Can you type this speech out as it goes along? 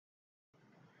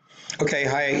Okay,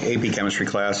 hi, AP Chemistry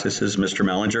class. This is Mr.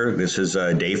 Mellinger. This is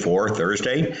day 4,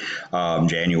 Thursday,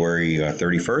 January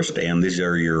 31st, and these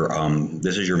are your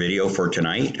this is your video for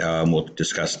tonight. We'll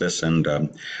discuss this and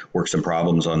work some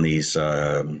problems on these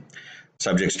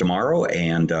subjects tomorrow,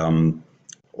 and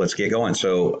let's get going.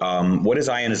 So, what is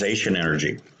ionization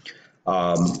energy?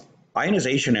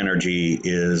 Ionization energy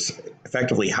is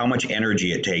effectively how much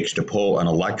energy it takes to pull an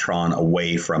electron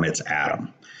away from its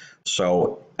atom.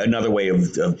 So another way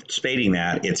of stating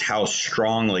that, it's how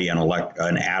strongly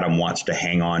an atom wants to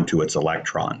hang on to its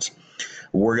electrons.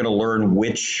 We're going to learn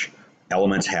which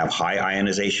elements have high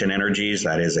ionization energies,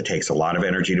 that is, it takes a lot of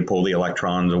energy to pull the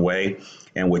electrons away,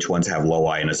 and which ones have low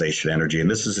ionization energy. And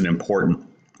this is an important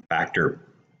factor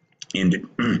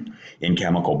in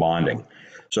chemical bonding.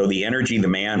 So the energy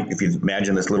if you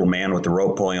imagine this little man with the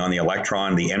rope pulling on the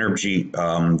electron, the energy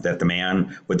that the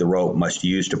man with the rope must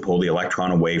use to pull the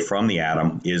electron away from the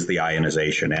atom is the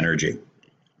ionization energy.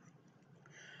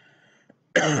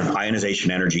 Ionization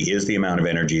energy is the amount of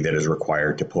energy that is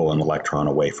required to pull an electron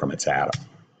away from its atom.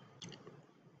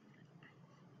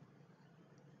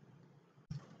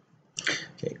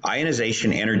 Okay.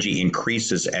 Ionization energy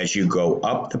increases as you go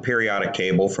up the periodic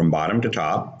table from bottom to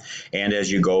top and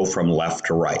as you go from left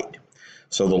to right.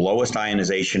 So the lowest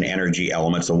ionization energy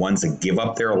elements, the ones that give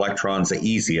up their electrons the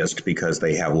easiest because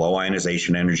they have low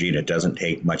ionization energy and it doesn't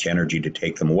take much energy to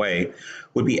take them away,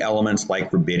 would be elements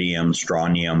like rubidium,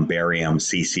 strontium, barium,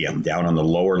 cesium, down on the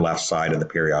lower left side of the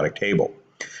periodic table.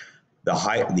 The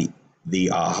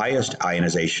highest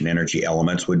ionization energy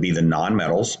elements would be the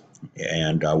nonmetals,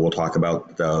 and we'll talk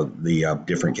about the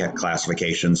different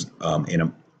classifications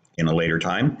in a later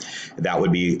time. That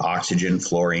would be oxygen,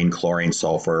 fluorine, chlorine,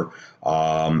 sulfur,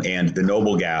 and the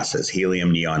noble gases,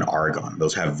 helium, neon, argon.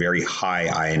 Those have very high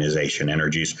ionization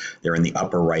energies. They're in the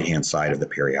upper right-hand side of the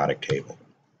periodic table.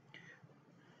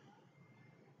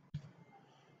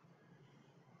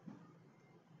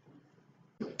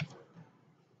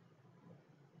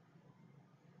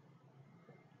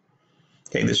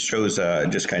 Okay, this shows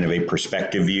just kind of a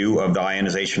perspective view of the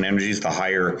ionization energies. The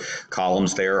higher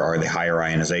columns there are the higher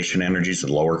ionization energies.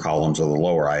 The lower columns are the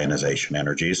lower ionization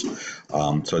energies.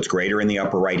 So it's greater in the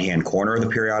upper right-hand corner of the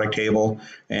periodic table,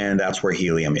 and that's where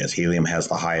helium is. Helium has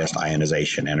the highest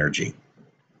ionization energy.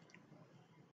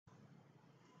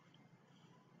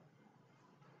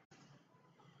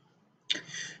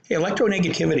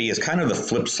 Electronegativity is kind of the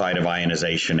flip side of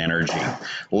ionization energy.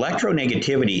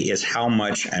 Electronegativity is how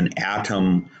much an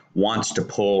atom wants to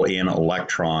pull in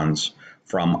electrons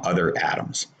from other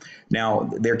atoms. Now,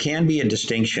 there can be a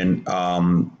distinction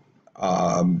between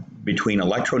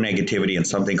electronegativity and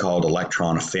something called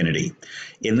electron affinity.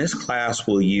 In this class,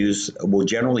 we'll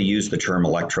generally use the term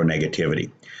electronegativity.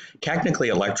 Technically,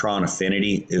 electron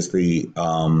affinity is the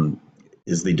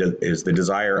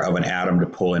desire of an atom to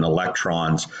pull in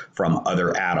electrons from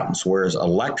other atoms, whereas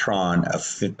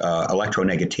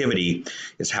electronegativity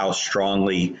is how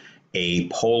strongly a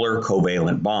polar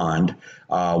covalent bond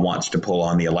wants to pull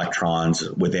on the electrons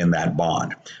within that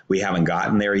bond. We haven't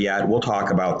gotten there yet. We'll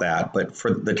talk about that, but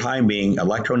for the time being,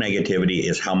 electronegativity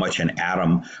is how much an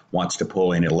atom wants to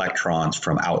pull in electrons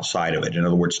from outside of it. In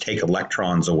other words, take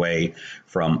electrons away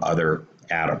from other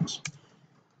atoms.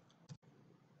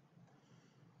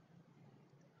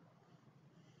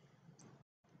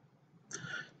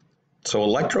 So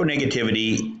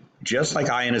electronegativity, just like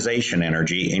ionization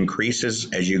energy,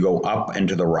 increases as you go up and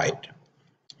to the right.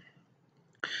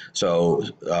 So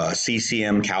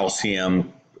cesium,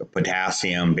 calcium,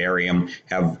 potassium, barium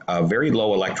have very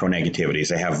low electronegativities.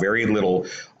 They have very little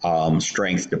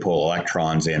strength to pull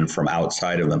electrons in from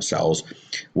outside of themselves,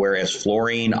 whereas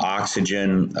fluorine,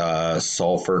 oxygen,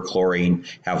 sulfur, chlorine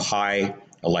have high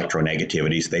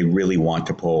electronegativities. They really want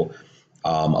to pull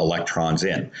electrons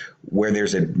in. Where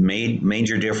there's a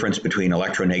major difference between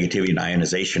electronegativity and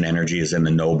ionization energy is in the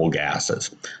noble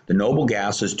gases. The noble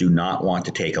gases do not want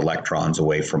to take electrons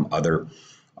away from other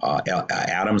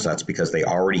atoms. That's because they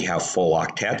already have full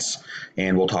octets,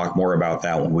 and we'll talk more about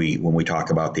that when we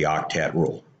talk about the octet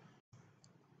rule.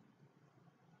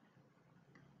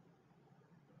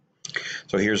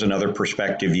 So here's another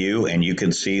perspective view, and you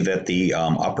can see that the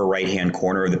upper right-hand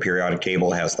corner of the periodic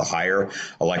table has the higher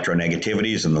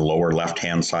electronegativities, and the lower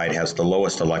left-hand side has the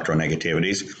lowest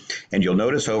electronegativities. And you'll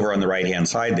notice over on the right-hand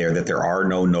side there that there are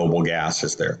no noble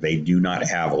gases there. They do not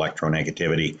have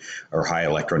electronegativity or high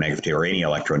electronegativity or any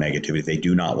electronegativity. They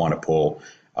do not want to pull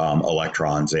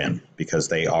electrons in because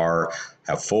they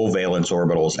have full valence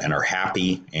orbitals and are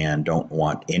happy and don't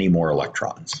want any more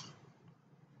electrons.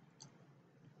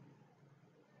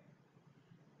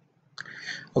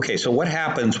 Okay, so what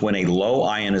happens when a low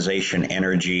ionization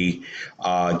energy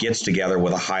gets together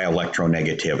with a high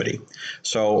electronegativity?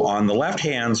 So on the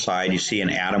left-hand side, you see an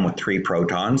atom with 3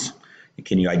 protons.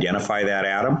 Can you identify that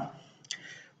atom?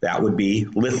 That would be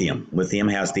lithium. Lithium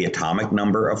has the atomic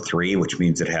number of 3, which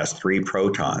means it has 3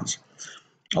 protons.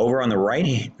 Over on the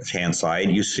right-hand side,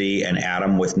 you see an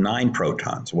atom with 9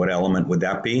 protons. What element would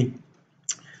that be?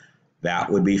 That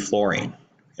would be fluorine.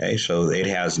 Okay, so it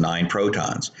has 9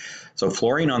 protons. So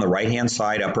fluorine on the right-hand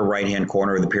side, upper right-hand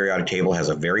corner of the periodic table, has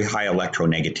a very high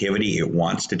electronegativity. It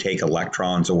wants to take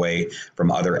electrons away from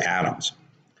other atoms.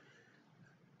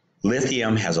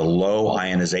 Lithium has a low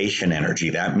ionization energy.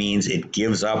 That means it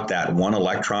gives up that 1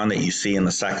 electron that you see in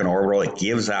the second orbital. It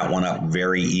gives that one up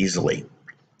very easily.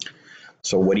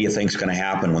 So what do you think is going to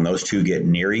happen when those two get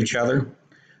near each other?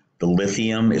 The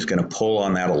lithium is going to pull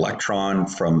on that electron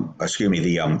from,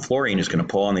 the fluorine is going to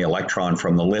pull on the electron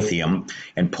from the lithium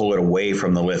and pull it away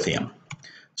from the lithium.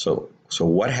 So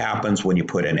what happens when you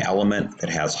put an element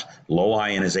that has low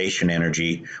ionization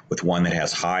energy with one that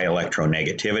has high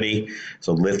electronegativity?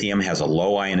 So lithium has a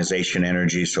low ionization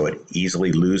energy, so it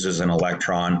easily loses an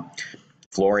electron.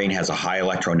 Fluorine has a high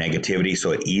electronegativity,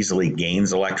 so it easily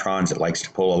gains electrons. It likes to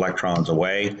pull electrons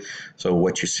away. So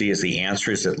what you see is the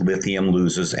answer is that lithium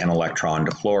loses an electron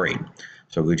to fluorine.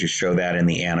 So we just show that in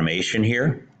the animation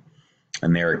here.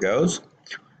 And there it goes.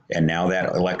 And now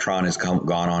that electron has gone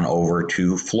on over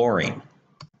to fluorine.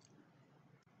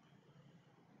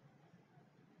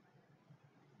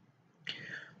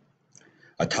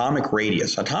 Atomic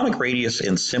radius. Atomic radius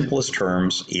in simplest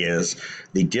terms is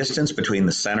the distance between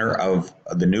the center of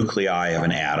the nuclei of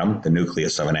an atom, the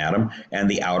nucleus of an atom, and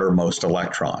the outermost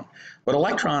electron. But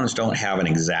electrons don't have an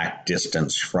exact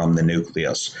distance from the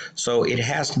nucleus, so it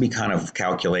has to be kind of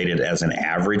calculated as an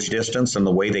average distance, and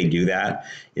the way they do that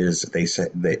is they say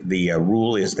the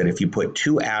rule is that if you put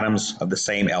 2 atoms of the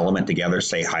same element together,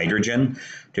 say hydrogen,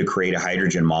 to create a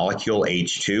hydrogen molecule,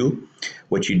 H2,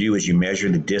 what you do is you measure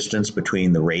the distance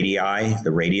between the radii,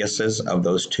 the radiuses of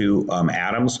those 2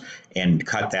 atoms, and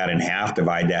cut that in half,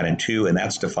 divide that in 2, and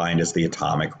that's defined as the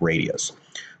atomic radius.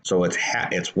 So it's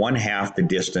 1/2 the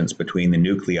distance between the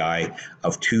nuclei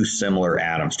of 2 similar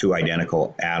atoms, 2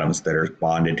 identical atoms that are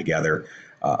bonded together.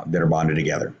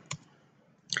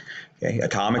 Okay,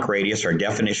 atomic radius, our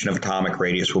definition of atomic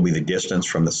radius will be the distance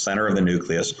from the center of the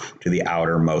nucleus to the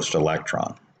outermost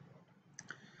electron.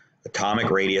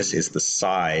 Atomic radius is the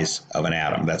size of an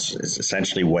atom. That's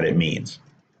essentially what it means.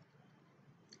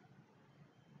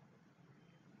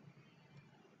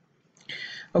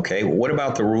 Okay, what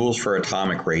about the rules for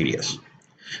atomic radius?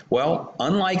 Well,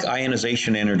 unlike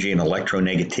ionization energy and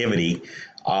electronegativity,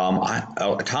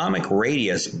 atomic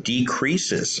radius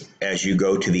decreases as you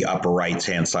go to the upper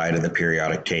right-hand side of the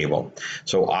periodic table.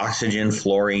 So oxygen,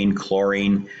 fluorine,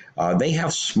 chlorine, they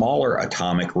have smaller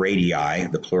atomic radii.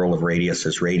 The plural of radius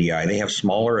is radii. They have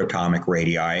smaller atomic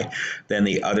radii than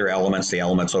the other elements, the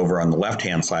elements over on the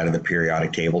left-hand side of the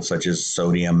periodic table, such as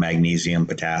sodium, magnesium,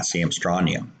 potassium,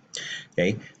 strontium.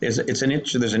 Okay, there's an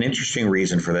interesting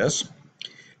reason for this.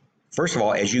 First of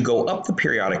all, as you go up the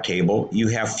periodic table, you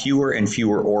have fewer and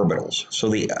fewer orbitals, so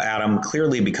the atom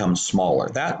clearly becomes smaller.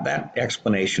 That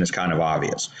explanation is kind of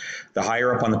obvious. The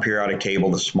higher up on the periodic table,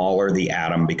 the smaller the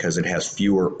atom because it has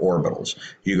fewer orbitals.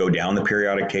 You go down the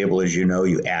periodic table, as you know,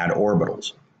 you add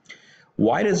orbitals.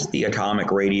 Why does the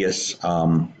atomic radius,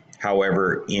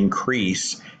 however,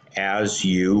 increase as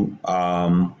you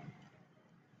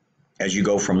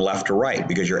go from left to right,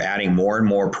 because you're adding more and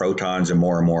more protons and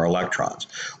more electrons?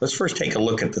 Let's first take a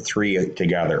look at the 3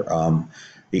 together.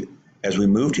 As we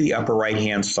move to the upper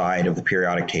right-hand side of the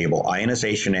periodic table,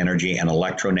 ionization energy and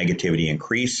electronegativity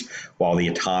increase while the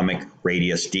atomic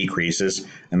radius decreases.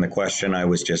 And the question I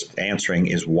was just answering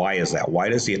is, why is that? Why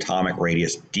does the atomic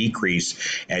radius decrease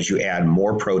as you add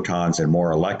more protons and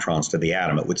more electrons to the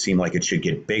atom? It would seem like it should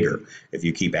get bigger if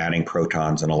you keep adding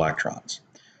protons and electrons.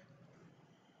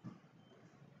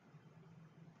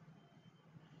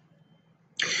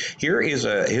 Here is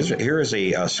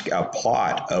a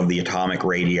plot of the atomic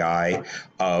radii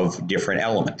of different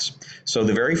elements. So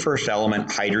the very first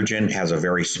element, hydrogen, has a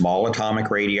very small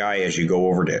atomic radii. As you go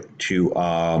over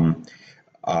to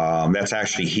that's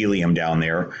actually helium down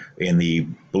there in the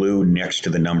blue next to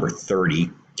the number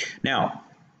 30. Now,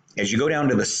 as you go down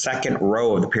to the second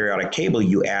row of the periodic table,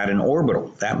 you add an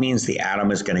orbital. That means the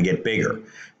atom is going to get bigger.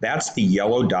 That's the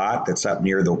yellow dot that's up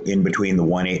near in between the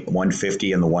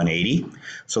 150 and the 180.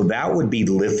 So that would be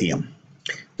lithium.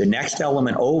 The next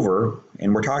element over,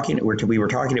 and we were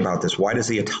talking about this, why does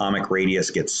the atomic radius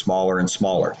get smaller and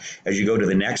smaller? As you go to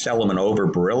the next element over,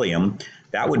 beryllium,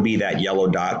 That would be that yellow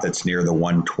dot that's near the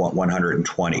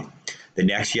 120. The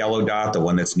next yellow dot, the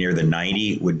one that's near the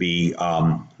 90, would be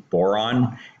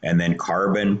boron, and then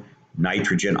carbon,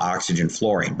 nitrogen, oxygen,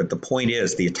 fluorine. But the point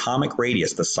is, the atomic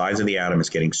radius, the size of the atom, is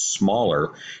getting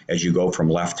smaller as you go from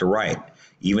left to right,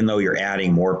 even though you're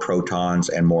adding more protons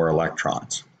and more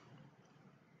electrons.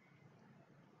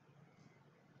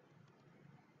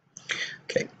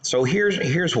 Okay, so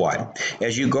here's why.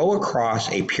 As you go across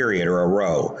a period or a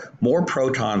row, more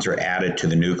protons are added to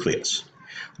the nucleus.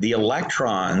 The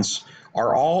electrons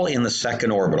are all in the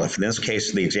second orbital. If in this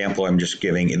case, the example I'm just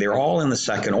giving, they're all in the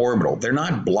second orbital. They're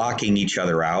not blocking each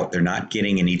other out. They're not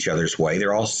getting in each other's way.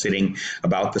 They're all sitting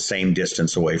about the same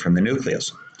distance away from the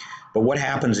nucleus. But what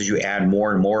happens is you add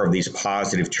more and more of these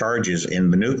positive charges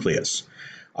in the nucleus.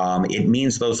 It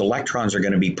means those electrons are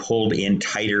going to be pulled in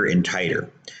tighter and tighter.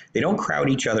 They don't crowd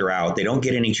each other out, they don't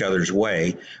get in each other's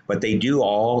way, but they do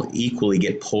all equally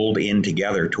get pulled in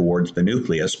together towards the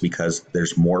nucleus because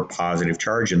there's more positive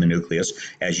charge in the nucleus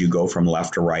as you go from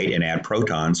left to right and add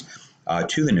protons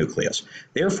to the nucleus.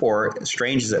 Therefore,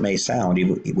 strange as it may sound,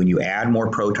 when you add more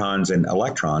protons and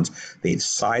electrons, the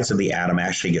size of the atom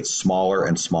actually gets smaller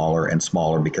and smaller and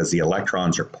smaller because the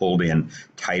electrons are pulled in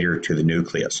tighter to the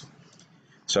nucleus.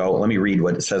 So let me read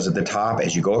what it says at the top.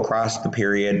 As you go across the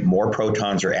period, more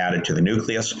protons are added to the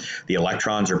nucleus. The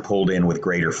electrons are pulled in with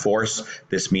greater force.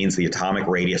 This means the atomic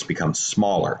radius becomes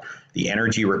smaller. The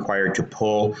energy required to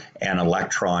pull an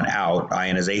electron out,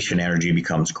 ionization energy,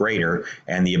 becomes greater,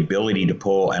 and the ability to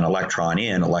pull an electron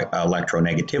in,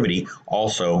 electronegativity,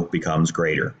 also becomes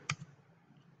greater.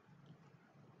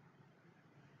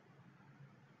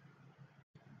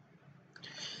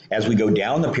 As we go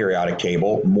down the periodic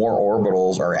table, more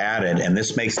orbitals are added, and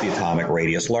this makes the atomic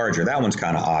radius larger. That one's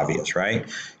kind of obvious, right?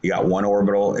 You got one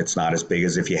orbital, it's not as big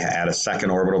as if you add a second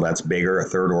orbital, that's bigger. A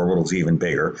third orbital is even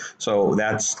bigger. So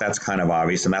that's kind of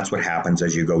obvious, and that's what happens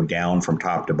as you go down from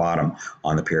top to bottom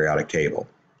on the periodic table.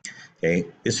 Okay,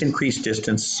 this increased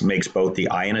distance makes both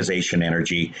the ionization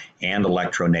energy and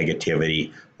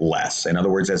electronegativity less. In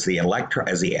other words, as the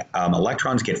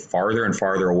electrons get farther and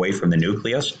farther away from the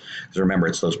nucleus, because remember,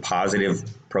 it's those positive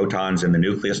protons in the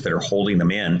nucleus that are holding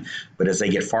them in, but as they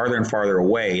get farther and farther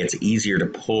away, it's easier to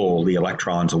pull the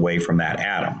electrons away from that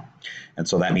atom. And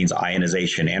so that means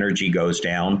ionization energy goes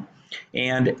down,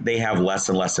 and they have less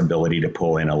and less ability to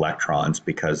pull in electrons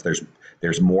because there's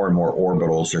more and more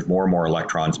orbitals, there's more and more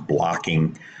electrons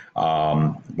blocking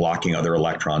other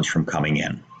electrons from coming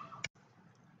in.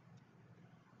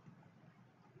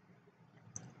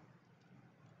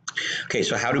 Okay,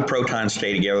 so how do protons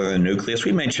stay together in the nucleus?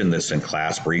 We mentioned this in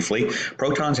class briefly.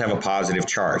 Protons have a positive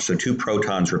charge, so two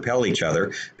protons repel each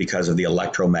other because of the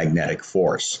electromagnetic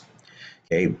force.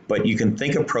 Okay, but you can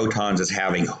think of protons as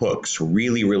having hooks,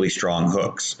 really, really strong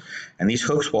hooks. And these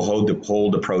hooks will hold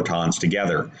the protons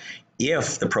together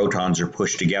if the protons are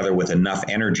pushed together with enough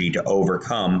energy to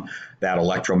overcome that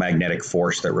electromagnetic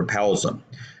force that repels them.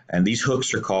 And these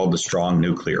hooks are called the strong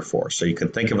nuclear force. So you can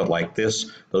think of it like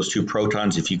this. Those two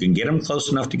protons, if you can get them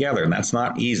close enough together, and that's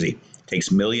not easy, it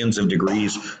takes millions of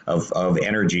degrees of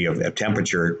energy, of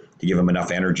temperature to give them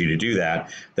enough energy to do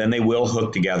that, then they will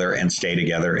hook together and stay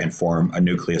together and form a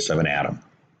nucleus of an atom.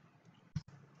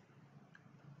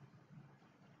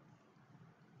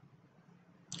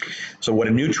 So what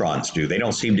do neutrons do? They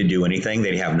don't seem to do anything.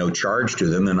 They have no charge to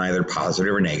them. They're neither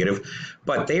positive or negative,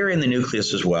 but they are in the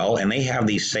nucleus as well, and they have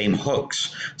these same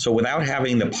hooks. So without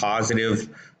having the positive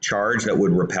charge that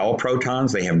would repel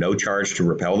protons, they have no charge to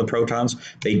repel the protons.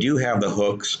 They do have the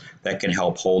hooks that can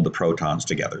help hold the protons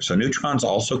together. So neutrons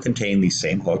also contain these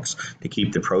same hooks to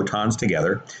keep the protons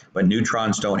together, but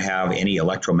neutrons don't have any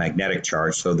electromagnetic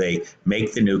charge, so they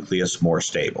make the nucleus more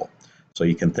stable. So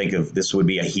you can think of this would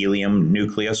be a helium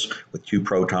nucleus with two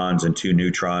protons and two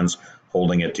neutrons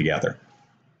holding it together.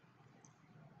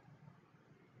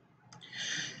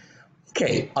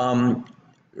 Okay,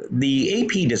 the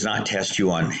AP does not test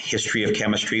you on history of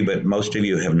chemistry, but most of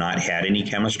you have not had any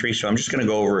chemistry, so I'm just going to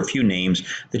go over a few names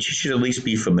that you should at least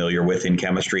be familiar with in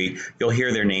chemistry. You'll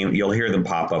hear their name, you'll hear them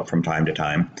pop up from time to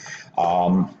time.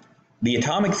 The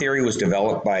atomic theory was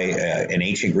developed by an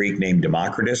ancient Greek named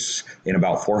Democritus in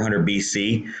about 400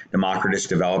 BC. Democritus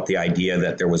developed the idea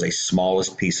that there was a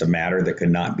smallest piece of matter that could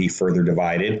not be further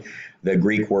divided. The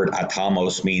Greek word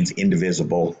atomos means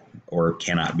indivisible or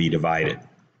cannot be divided.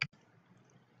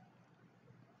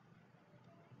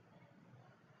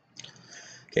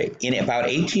 Okay, in about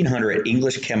 1800,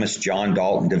 English chemist John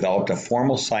Dalton developed a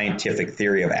formal scientific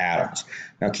theory of atoms.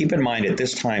 Now keep in mind at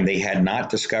this time they had not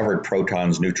discovered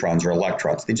protons, neutrons, or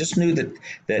electrons. They just knew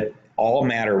that all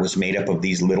matter was made up of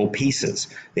these little pieces.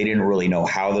 They didn't really know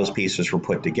how those pieces were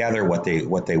put together, what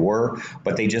they were,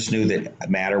 but they just knew that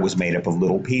matter was made up of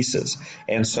little pieces.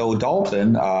 And so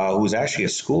Dalton, who was actually a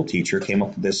school teacher, came up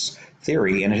with this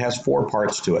theory, and it has 4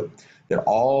 parts to it: that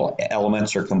all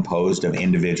elements are composed of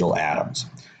individual atoms.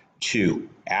 2,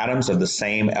 atoms of the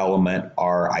same element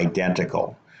are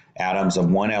identical. Atoms of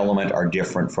one element are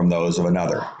different from those of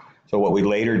another. So what we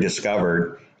later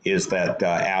discovered is that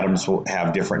atoms will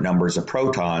have different numbers of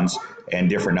protons and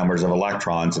different numbers of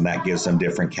electrons, and that gives them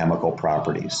different chemical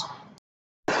properties.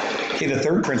 Okay, the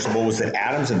third principle was that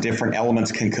atoms of different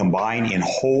elements can combine in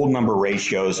whole number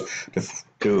ratios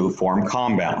to form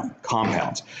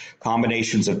compounds.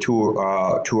 Combinations of two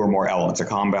or more elements. A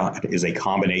compound is a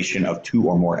combination of 2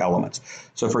 or more elements.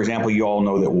 So, for example, you all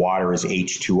know that water is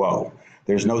H2O.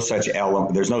 There's no such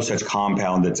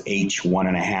compound that's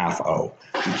H1.5O.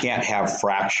 You can't have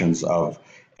fractions of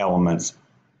elements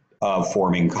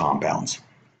forming compounds.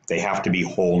 They have to be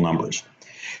whole numbers.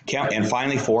 And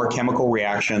finally, 4, chemical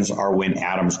reactions are when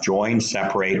atoms join,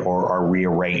 separate, or are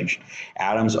rearranged.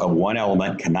 Atoms of one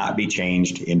element cannot be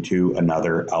changed into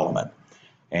another element.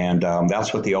 And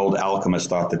that's what the old alchemists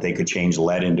thought, that they could change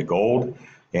lead into gold.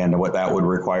 And what that would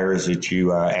require is that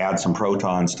you add some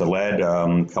protons to lead,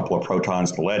 a couple of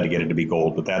protons to lead to get it to be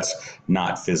gold, but that's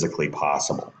not physically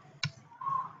possible.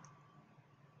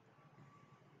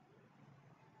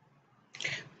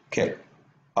 Okay,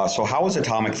 so how was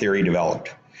atomic theory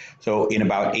developed? So in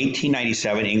about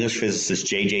 1897, English physicist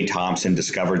J.J. Thomson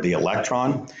discovered the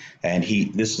electron, and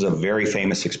this is a very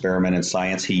famous experiment in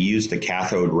science. He used a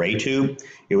cathode ray tube.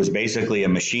 It was basically a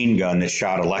machine gun that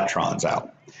shot electrons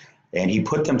out. And he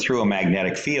put them through a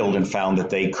magnetic field and found that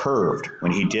they curved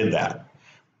when he did that.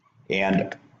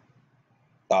 And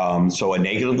so a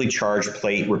negatively charged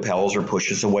plate repels or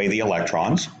pushes away the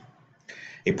electrons.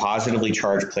 A positively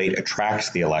charged plate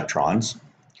attracts the electrons.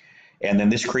 And then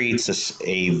this creates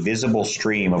a visible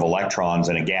stream of electrons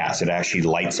in a gas. It actually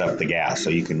lights up the gas, so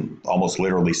you can almost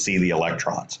literally see the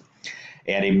electrons.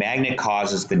 And a magnet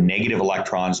causes the negative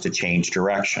electrons to change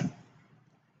direction.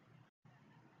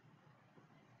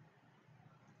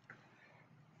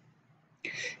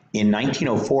 In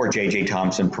 1904, J.J.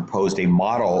 Thomson proposed a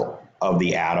model of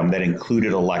the atom that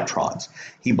included electrons.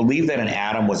 He believed that an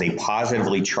atom was a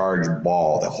positively charged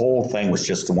ball. The whole thing was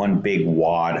just one big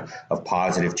wad of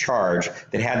positive charge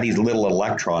that had these little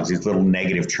electrons, these little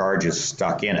negative charges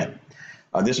stuck in it.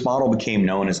 This model became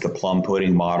known as the plum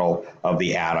pudding model of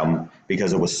the atom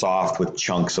because it was soft with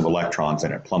chunks of electrons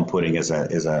in it. Plum pudding is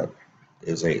a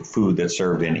food that's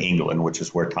served in England, which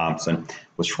is where Thomson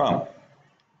was from.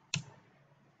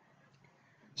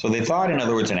 So they thought, in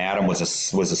other words, an atom was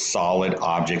a solid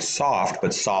object, soft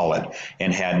but solid,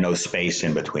 and had no space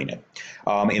in between it.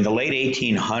 In the late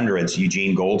 1800s,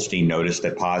 Eugene Goldstein noticed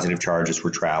that positive charges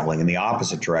were traveling in the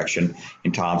opposite direction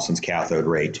in Thomson's cathode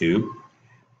ray tube.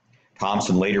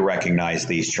 Thomson later recognized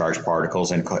these charged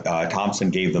particles, and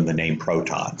Thomson gave them the name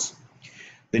protons.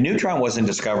 The neutron wasn't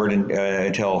discovered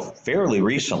until fairly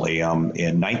recently. In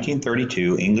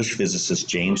 1932, English physicist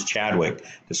James Chadwick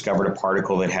discovered a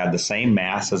particle that had the same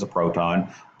mass as a proton,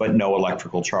 but no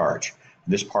electrical charge.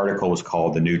 This particle was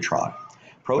called the neutron.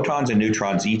 Protons and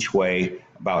neutrons each weigh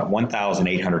about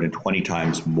 1,820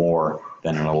 times more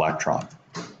than an electron.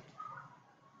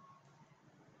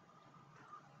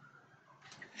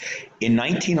 In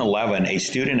 1911, a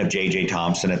student of J.J.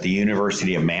 Thomson at the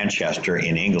University of Manchester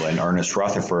in England, Ernest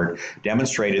Rutherford,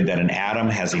 demonstrated that an atom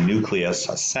has a nucleus,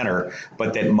 a center,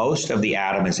 but that most of the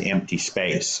atom is empty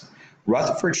space.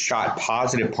 Rutherford shot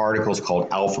positive particles called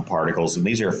alpha particles, and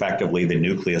these are effectively the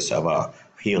nucleus of a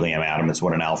helium atom. Is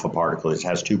what an alpha particle is. It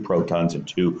has 2 protons and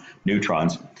 2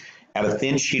 neutrons, at a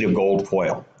thin sheet of gold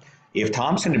foil. If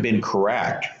Thomson had been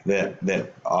correct that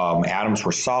atoms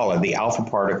were solid, the alpha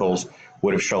particles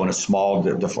would have shown a small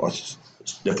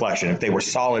deflection. If they were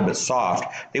solid but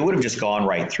soft, they would have just gone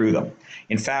right through them.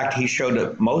 In fact, he showed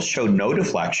that most showed no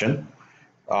deflection,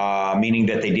 meaning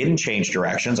that they didn't change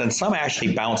directions, and some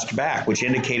actually bounced back, which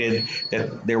indicated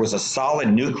that there was a solid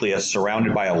nucleus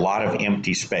surrounded by a lot of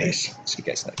empty space. See you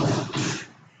guys later.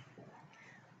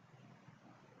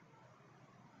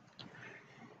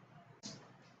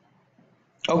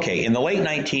 Okay, in the late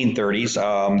 1930s,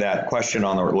 that question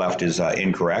on the left is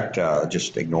incorrect.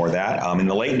 Just ignore that. In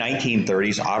the late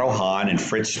 1930s, Otto Hahn and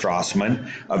Fritz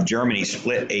Strassmann of Germany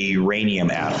split a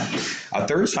uranium atom. A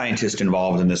third scientist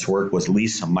involved in this work was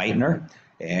Lise Meitner,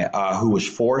 who was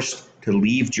forced to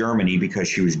leave Germany because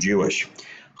she was Jewish.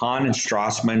 Hahn and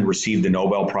Strassmann received the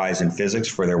Nobel Prize in Physics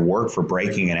for their work for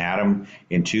breaking an atom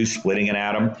in two, splitting an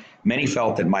atom. Many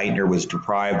felt that Meitner was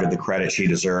deprived of the credit she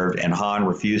deserved, and Hahn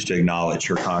refused to acknowledge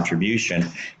her contribution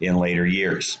in later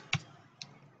years.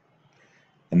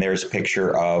 And there's a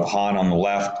picture of Hahn on the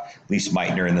left, Lise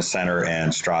Meitner in the center,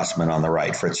 and Strassmann on the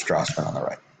right, Fritz Strassmann on the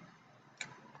right.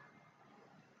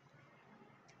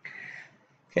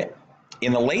 Okay.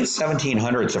 In the late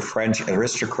 1700s, a French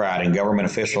aristocrat and government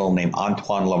official named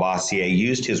Antoine Lavoisier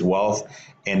used his wealth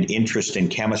and interest in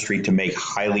chemistry to make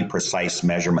highly precise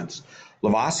measurements.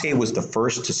 Lavoisier was the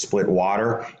first to split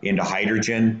water into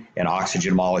hydrogen and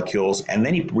oxygen molecules, and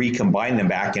then he recombined them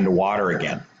back into water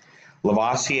again.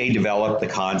 Lavoisier developed the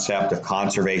concept of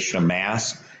conservation of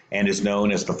mass and is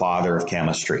known as the father of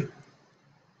chemistry.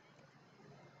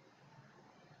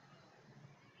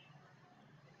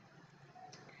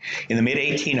 In the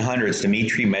mid-1800s,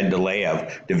 Dmitry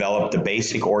Mendeleev developed the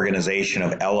basic organization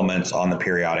of elements on the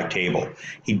periodic table.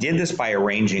 He did this by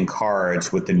arranging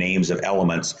cards with the names of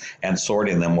elements and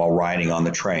sorting them while riding on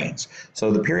the trains.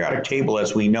 So the periodic table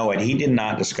as we know it, he did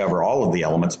not discover all of the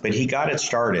elements, but he got it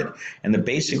started. And the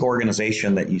basic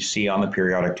organization that you see on the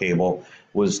periodic table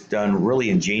was done really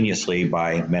ingeniously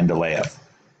by Mendeleev.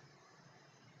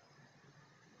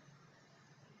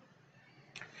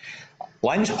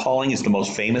 Linus Pauling is the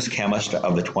most famous chemist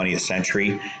of the 20th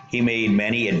century. He made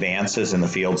many advances in the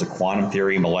fields of quantum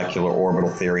theory, molecular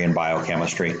orbital theory, and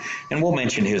biochemistry, and we'll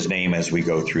mention his name as we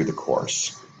go through the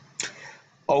course.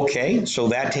 Okay, so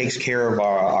that takes care of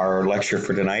our lecture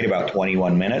for tonight, about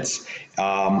 21 minutes.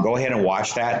 Go ahead and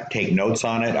watch that, take notes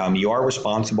on it. You are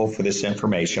responsible for this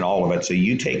information, all of it, so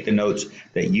you take the notes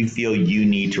that you feel you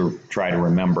need to try to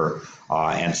remember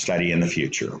and study in the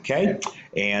future, okay?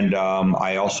 And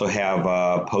I also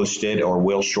have posted, or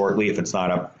will shortly if it's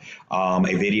not up,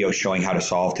 a video showing how to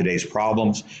solve today's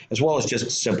problems, as well as just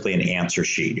simply an answer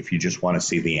sheet if you just want to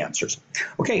see the answers.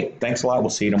 Okay, thanks a lot.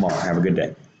 We'll see you tomorrow. Have a good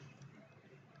day.